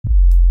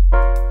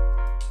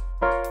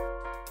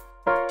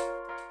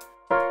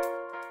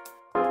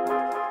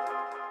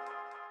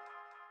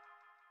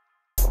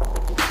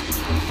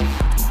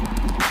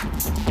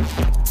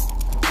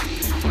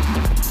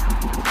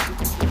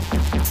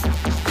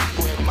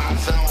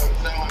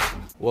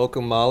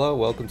Welcome, Mala.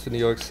 Welcome to New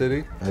York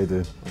City. How you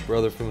doing? My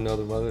brother from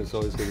another mother. It's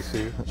always good to see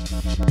you.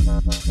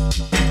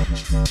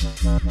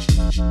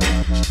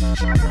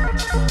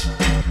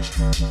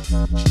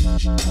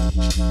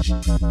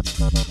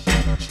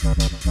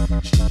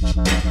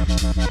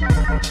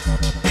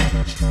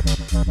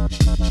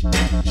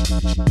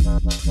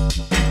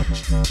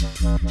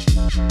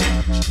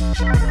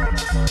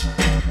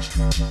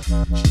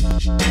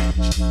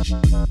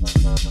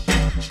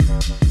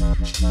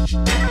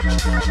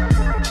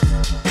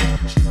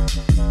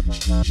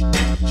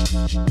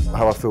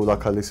 How I feel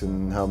like I listen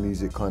and how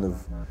music kind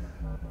of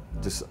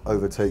just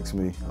overtakes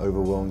me,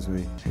 overwhelms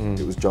me.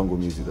 It was jungle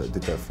music that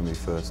did that for me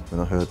first.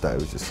 When I heard that,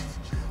 it was just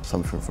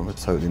something from a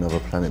totally another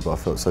planet, but I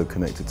felt so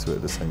connected to it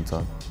at the same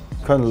time.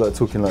 Kind of like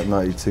talking like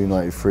 92,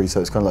 93, so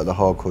it's kind of like the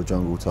hardcore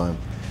jungle time.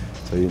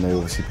 So, you know,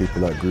 obviously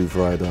people like Groove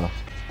Rider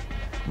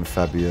and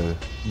Fabio.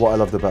 What I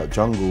loved about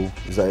jungle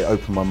is that it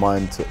opened my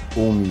mind to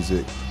all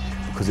music,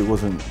 because it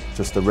wasn't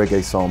just a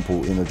reggae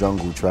sample in a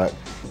jungle track.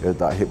 You had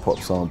that hip-hop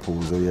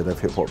samples, or you'd have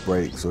hip-hop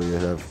breaks, or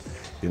you'd have,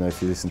 you know,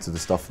 if you listen to the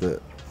stuff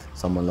that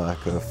someone like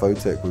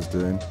Photek was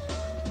doing,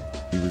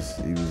 he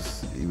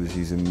was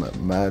using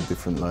mad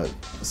different like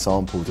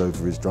samples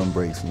over his drum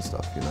breaks and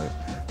stuff, you know,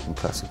 from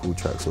classical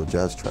tracks or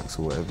jazz tracks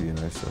or whatever, you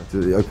know. So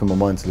it opened my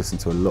mind to listen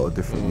to a lot of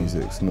different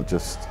music, not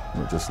just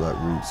like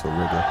roots or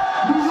reggae.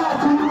 New York,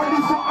 are you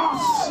ready for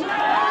us?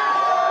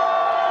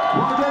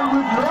 Well then,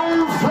 with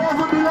no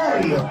further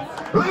delay,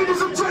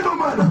 ladies and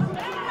gentlemen,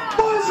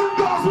 boys and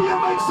girls, will you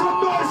make some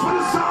noise for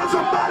the sounds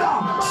of Bada?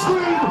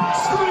 Scream,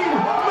 scream,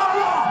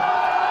 Bada!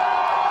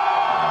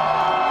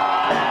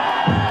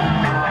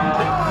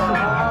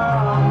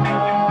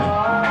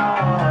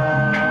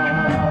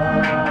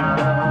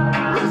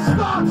 Let's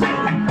start it!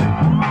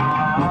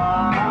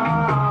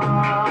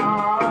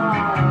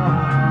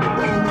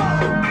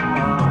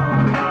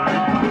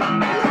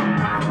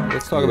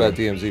 Let's talk about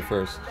DMZ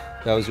first.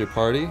 That was your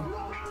party?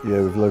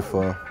 Yeah, with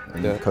Loefah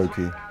and Yeah.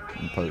 Coki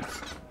and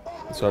Pokes.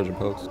 Sgt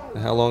Pokes.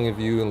 And how long have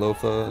you and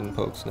Loefah and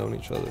Pokes known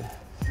each other?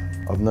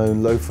 I've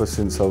known Loefah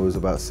since I was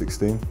about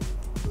 16,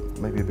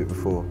 maybe a bit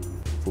before,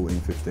 14,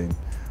 15.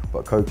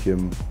 But Coki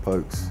and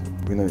Pokes,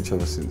 we know each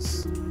other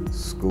since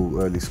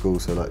school, early school,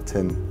 so like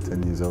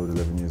 10 years old,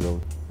 11 years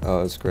old.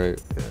 Oh, that's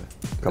great. Yeah,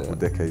 a couple of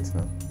decades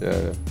now.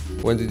 Yeah.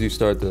 When did you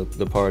start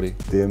the party?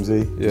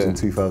 DMZ was Yeah. in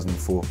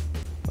 2004.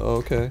 Oh,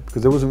 okay.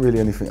 Because there wasn't really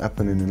anything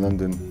happening in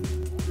London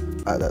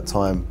at that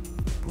time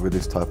with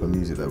this type of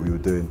music that we were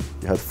doing.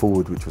 You had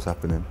Forward, which was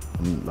happening,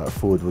 and like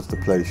Forward was the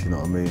place, you know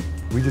what I mean?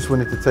 We just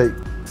wanted to take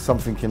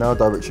something in our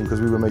direction because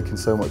we were making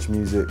so much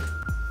music,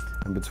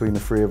 and between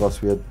the three of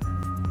us we had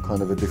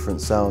kind of a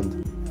different sound,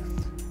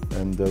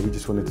 and we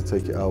just wanted to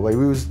take it our way. He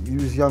was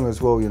young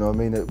as well, you know what I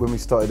mean? When we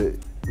started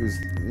it, he was,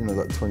 you know,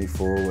 like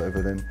 24 or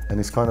whatever then, and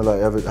it's kind of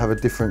like have a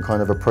different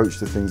kind of approach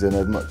to things, and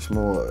had much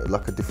more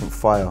like a different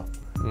fire,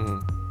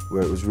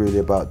 where it was really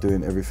about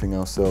doing everything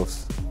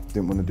ourselves.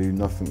 Didn't want to do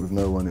nothing with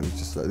no one. It was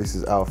just like, this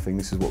is our thing,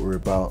 this is what we're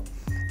about,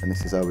 and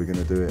this is how we're going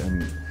to do it.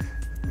 And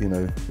you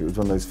know, it was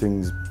one of those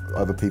things,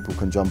 either people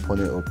can jump on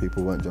it or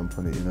people won't jump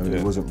on it, you know. Yeah.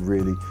 It wasn't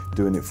really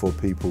doing it for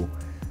people,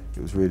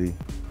 it was really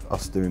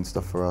us doing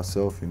stuff for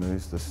ourselves, you know.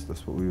 That's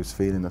what we was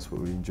feeling, that's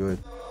what we enjoyed.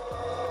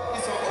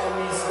 This is how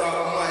we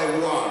start my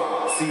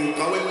war. See,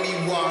 when we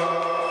war,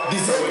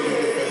 this is when you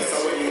defend. This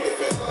is when you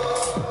defend.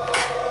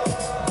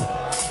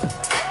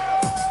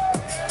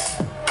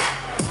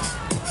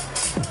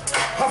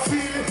 I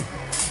feel it.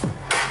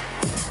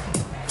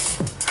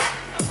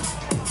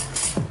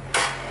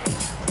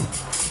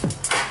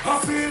 I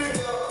feel it.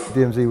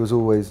 DMZ was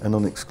always a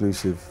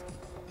non-exclusive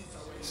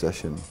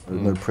session. There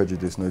was no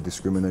prejudice, no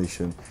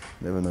discrimination,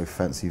 never no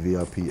fancy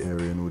VIP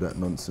area and all that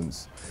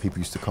nonsense. People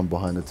used to come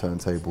behind the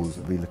turntables,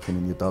 be looking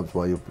in your dubs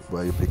while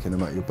you're picking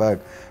them out your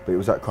bag. But it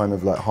was that kind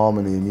of like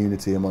harmony and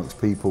unity amongst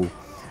people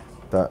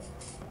that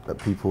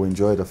people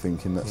enjoyed, I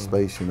think, in that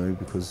space, you know,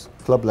 because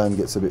Clubland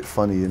gets a bit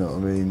funny, you know what I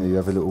mean? You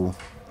have a little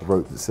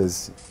rope that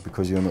says,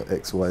 because you're not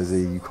X, Y, Z,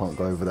 you can't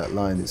go over that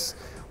line. It's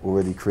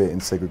already creating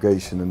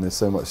segregation, and there's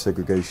so much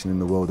segregation in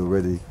the world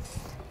already.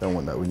 Don't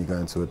want that when you go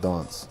into a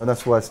dance. And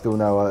that's why still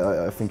now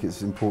I think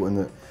it's important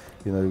that,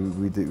 you know,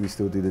 we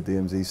still do the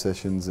DMZ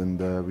sessions, and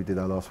we did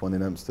our last one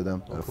in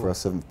Amsterdam for our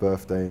 7th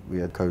birthday. We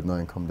had Code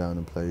 9 come down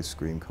and play,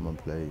 Scream come and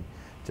play,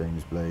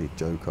 James Blake,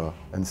 Joker.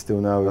 And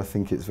still now I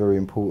think it's very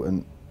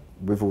important,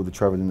 with all the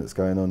travelling that's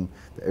going on,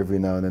 that every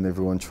now and then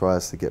everyone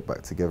tries to get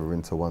back together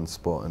into one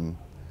spot and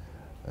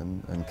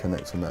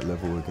connect on that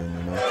level again,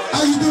 you know.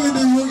 How you doing,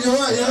 New York? You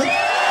alright,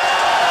 yeah?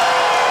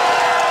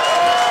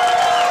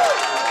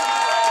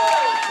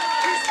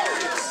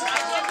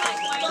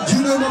 Do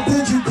you know my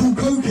project called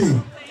Coki?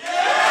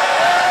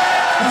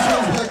 This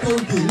one's by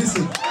Coki,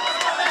 listen.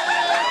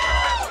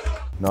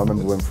 Now, I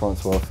remember when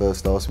Francois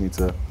first asked me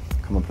to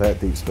come and play at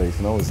Deep Space,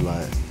 and I was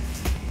like,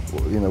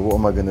 you know, what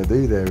am I going to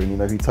do there? And you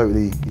know, he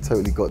totally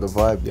got the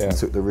vibe and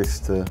took the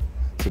risk to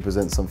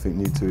present something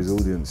new to his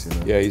audience, you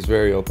know. Yeah, he's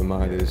very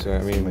open-minded. So,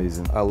 I mean,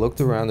 amazing. I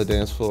looked around the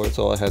dance floor, that's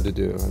all I had to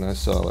do, and I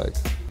saw like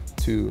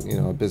two, you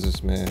know, a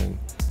businessman,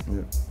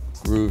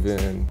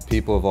 grooving.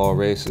 People of all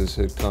races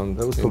had come.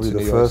 That was probably into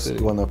the New York first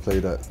City. one I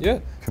played at. Yeah.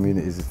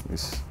 Community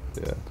is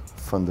Yeah.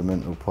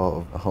 fundamental part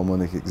of a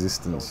harmonic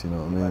existence, you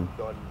know what I mean?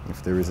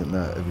 If there isn't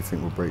that,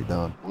 everything will break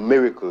down.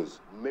 Miracles,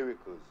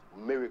 miracles,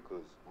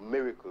 miracles,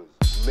 miracles,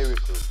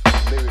 miracles,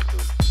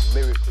 miracles,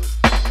 miracles,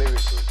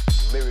 miracles,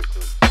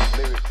 miracles,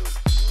 miracles,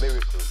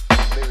 miracles,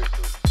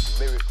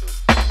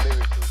 miracles,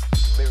 miracles,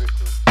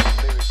 miracles,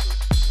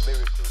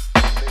 miracles,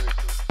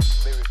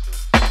 miracles,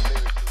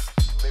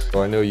 miracles.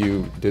 Well, I know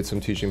you did some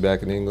teaching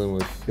back in England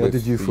with. Yeah, I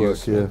did youth work,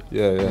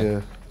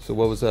 Yeah. So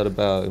what was that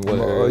about, and what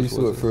I areas used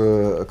to work was it?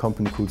 for a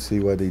company called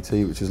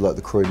CYDT, which is like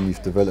the Croydon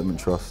Youth Development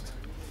Trust.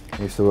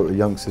 I used to work with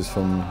youngsters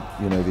from,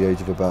 you know, the age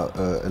of about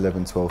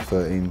 11, 12,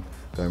 13,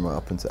 going right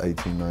up into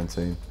 18,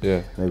 19. Yeah.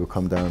 And they would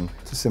come down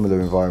to a similar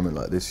environment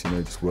like this, you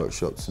know, just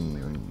workshops and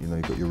you know,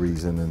 you got your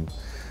reason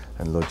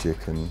and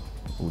logic and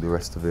all the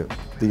rest of it.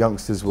 The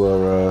youngsters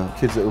were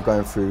kids that were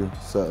going through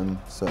certain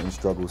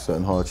struggles,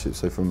 certain hardships.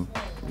 So from,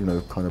 you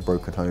know, kind of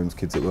broken homes,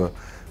 kids that were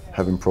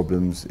having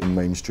problems in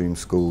mainstream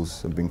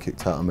schools and been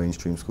kicked out of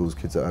mainstream schools,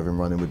 kids that are having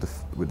running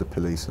with the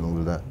police and all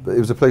of that. But it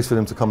was a place for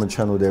them to come and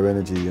channel their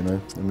energy, you know,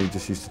 and we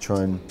just used to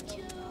try and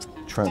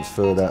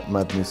transfer that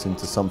madness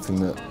into something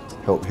that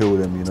helped heal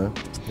them, you know.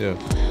 Yeah.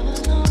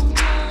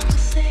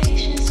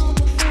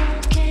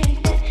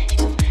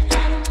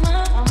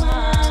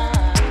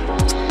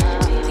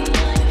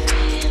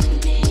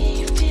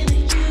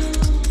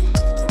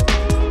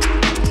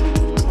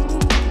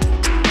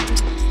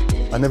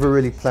 I never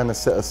really plan a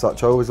set as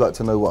such. I always like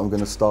to know what I'm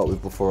going to start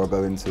with before I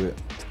go into it.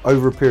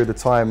 Over a period of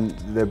time,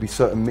 there'll be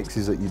certain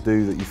mixes that you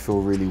do that you feel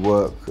really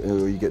work,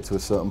 or you get to a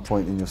certain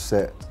point in your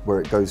set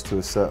where it goes to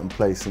a certain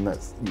place, and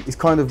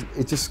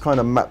it just kind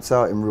of maps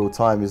out in real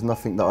time. There's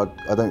nothing that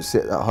I don't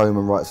sit at home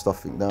and write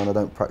stuff down. I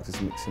don't practice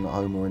mixing at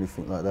home or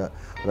anything like that.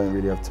 I don't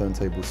really have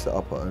turntables set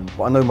up at home.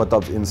 But I know my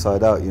dubs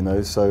inside out, you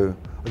know, so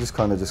I just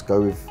kind of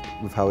go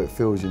with how it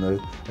feels, you know,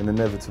 and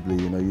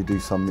inevitably, you know, you do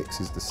some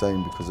mixes the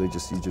same because you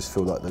just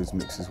feel like those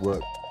mixes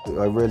work.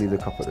 I rarely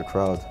look up at the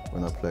crowd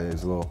when I play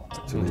as well,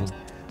 actually.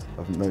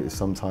 I've noticed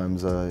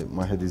sometimes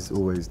my head is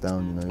always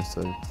down, you know,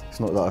 so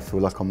it's not that I feel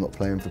like I'm not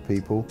playing for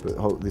people,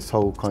 but this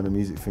whole kind of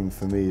music thing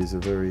for me is a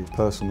very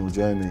personal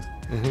journey,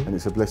 and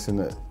it's a blessing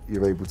that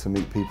you're able to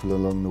meet people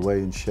along the way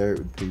and share it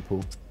with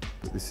people,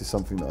 but this is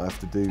something that I have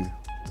to do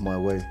my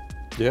way.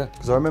 Yeah.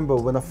 Because I remember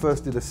when I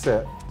first did a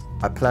set,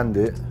 I planned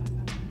it,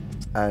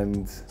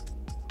 and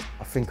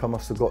I think I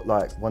must have got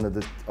like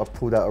I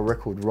pulled out a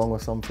record wrong or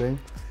something.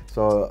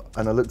 So,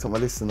 and I looked at my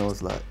list and I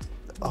was like,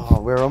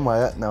 oh, where am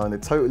I at now? And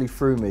it totally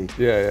threw me.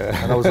 Yeah.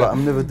 And I was like,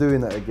 I'm never doing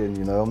that again,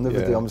 you know.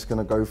 I'm just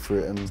gonna go for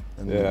it.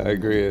 Yeah, I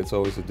agree. It's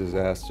always a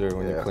disaster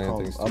when you plan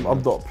things too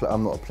much.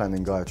 I'm not a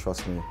planning guy,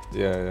 trust me.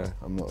 Yeah.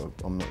 I'm not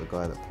the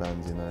guy that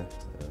plans, you know.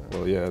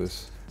 Well, yeah,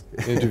 this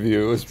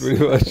interview was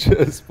pretty much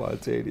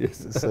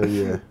spontaneous. So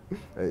yeah,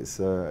 it's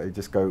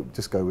just go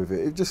with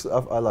it.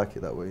 I like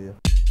it that way, yeah.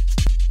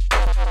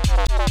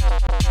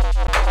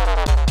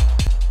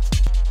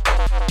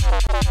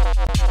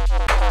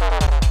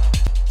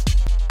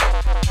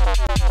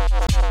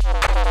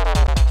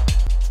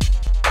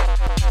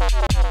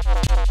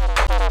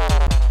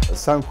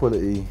 Sound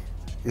quality,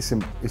 it's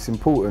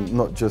important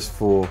not just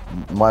for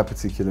my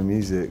particular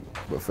music,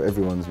 but for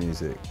everyone's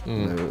music.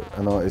 You know,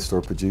 an artist or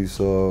a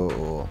producer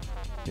or,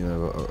 you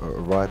know,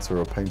 a writer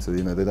or a painter,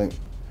 you know, they don't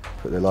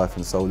put their life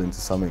and soul into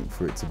something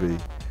for it to be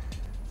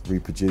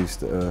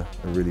reproduced at a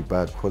really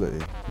bad quality.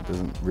 It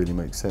doesn't really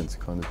make sense. It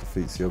kind of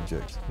defeats the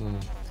object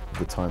of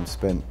the time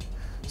spent.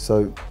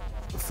 So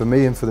for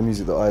me and for the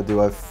music that I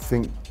do, I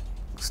think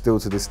still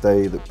to this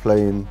day that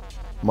playing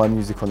my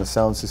music on a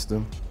sound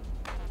system,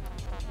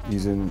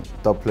 using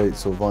dub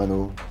plates or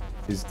vinyl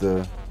is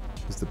the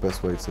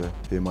best way to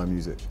hear my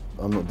music.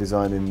 I'm not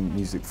designing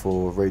music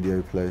for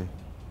radio play,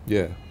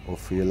 or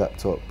for your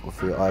laptop, or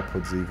for your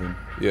iPods even.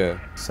 Yeah.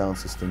 Sound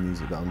system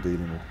music that I'm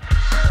dealing with.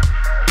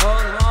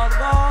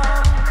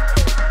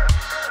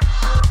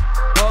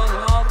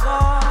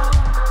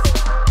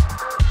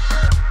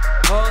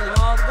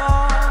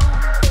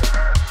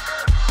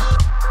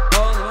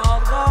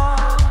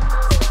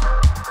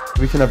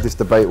 We can have this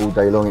debate all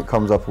day long. It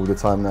comes up all the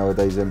time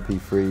nowadays,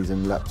 MP3s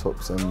and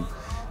laptops and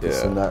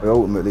this and that. But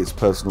ultimately, it's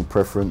personal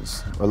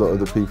preference. A lot of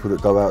the people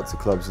that go out to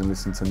clubs and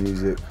listen to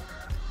music,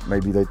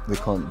 maybe they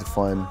can't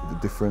define the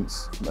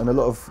difference. And a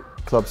lot of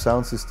club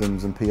sound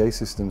systems and PA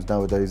systems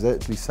nowadays, they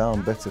actually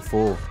sound better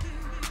for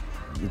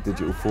the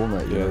digital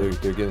format. Yeah,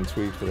 they're getting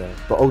tweaked for that.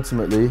 But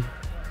ultimately,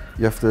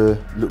 you have to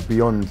look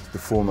beyond the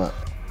format.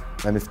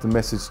 And if the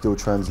message still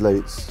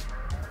translates,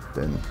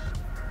 then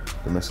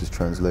the message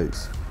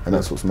translates. And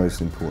that's what's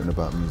most important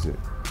about music.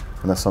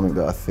 And that's something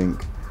that I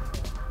think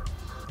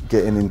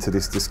getting into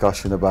this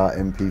discussion about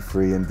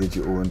MP3 and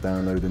digital and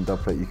download and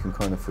dubplate, you can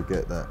kind of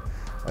forget that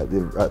at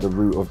the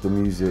root of the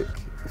music,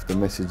 if the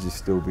message is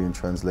still being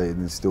translated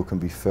and still can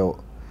be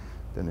felt,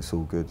 then it's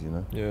all good, you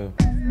know? Yeah.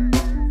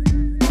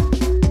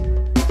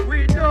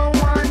 We don't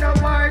wanna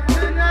work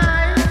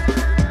tonight.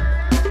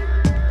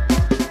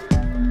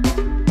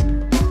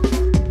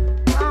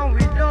 And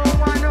we don't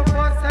wanna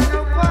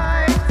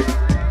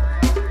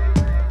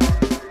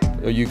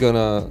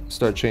gonna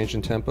start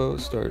changing tempos,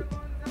 start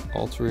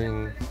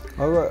altering?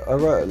 I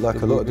write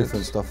like a lot of movements.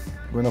 different stuff.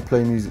 When I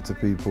play music to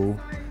people,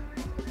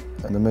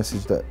 and the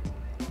message that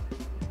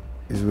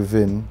is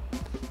within,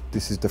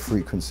 this is the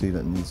frequency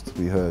that needs to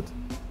be heard.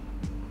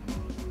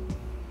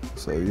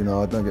 So, you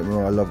know, don't get me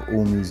wrong, I love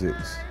all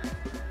musics,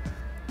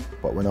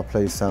 but when I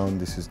play sound,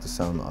 this is the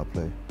sound that I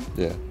play.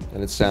 Yeah,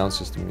 and it's sound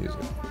system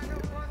music.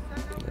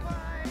 Yeah,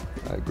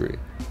 I agree.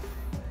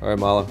 All right,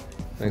 Mala,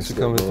 thanks for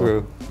coming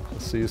through. I'll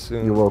see you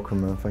soon. You're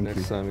welcome, man. Thank you.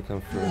 Next time you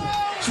come through.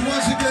 So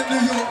once again,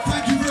 New York,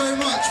 thank you very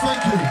much.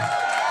 Thank you.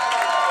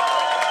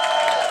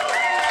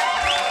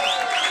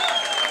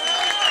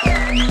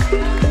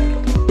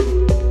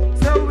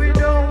 So we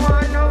don't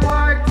want no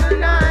war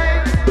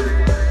tonight.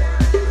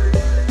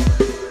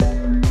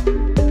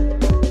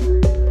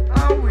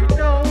 And we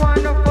don't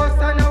want no fuss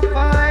and no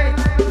fight.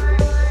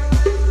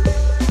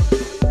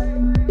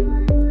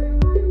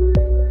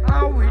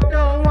 And we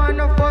don't want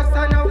no fuss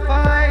and no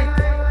fight.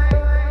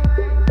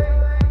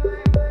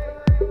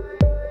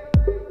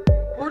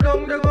 Put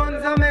down the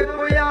guns and make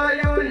we all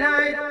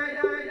unite.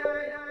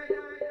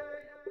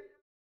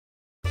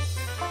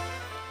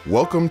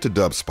 Welcome to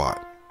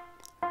Dubspot.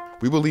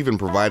 We believe in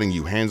providing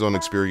you hands-on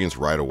experience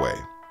right away.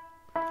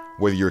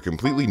 Whether you're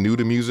completely new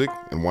to music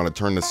and want to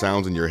turn the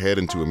sounds in your head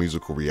into a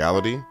musical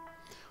reality,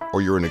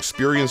 or you're an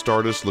experienced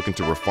artist looking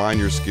to refine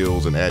your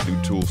skills and add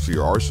new tools to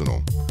your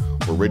arsenal,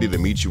 we're ready to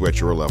meet you at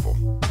your level.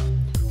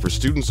 For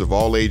students of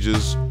all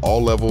ages,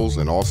 all levels,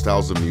 and all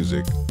styles of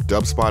music,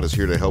 Dubspot is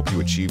here to help you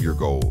achieve your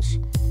goals.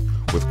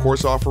 With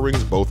course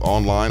offerings both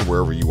online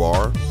wherever you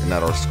are and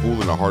at our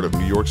school in the heart of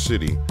New York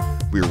City,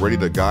 we are ready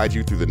to guide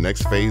you through the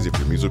next phase of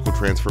your musical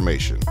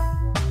transformation.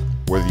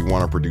 Whether you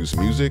want to produce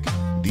music,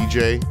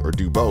 DJ, or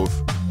do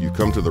both, you've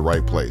come to the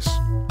right place.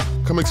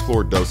 Come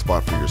explore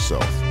Dubspot for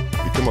yourself.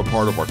 Become a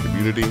part of our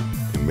community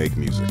and make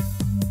music.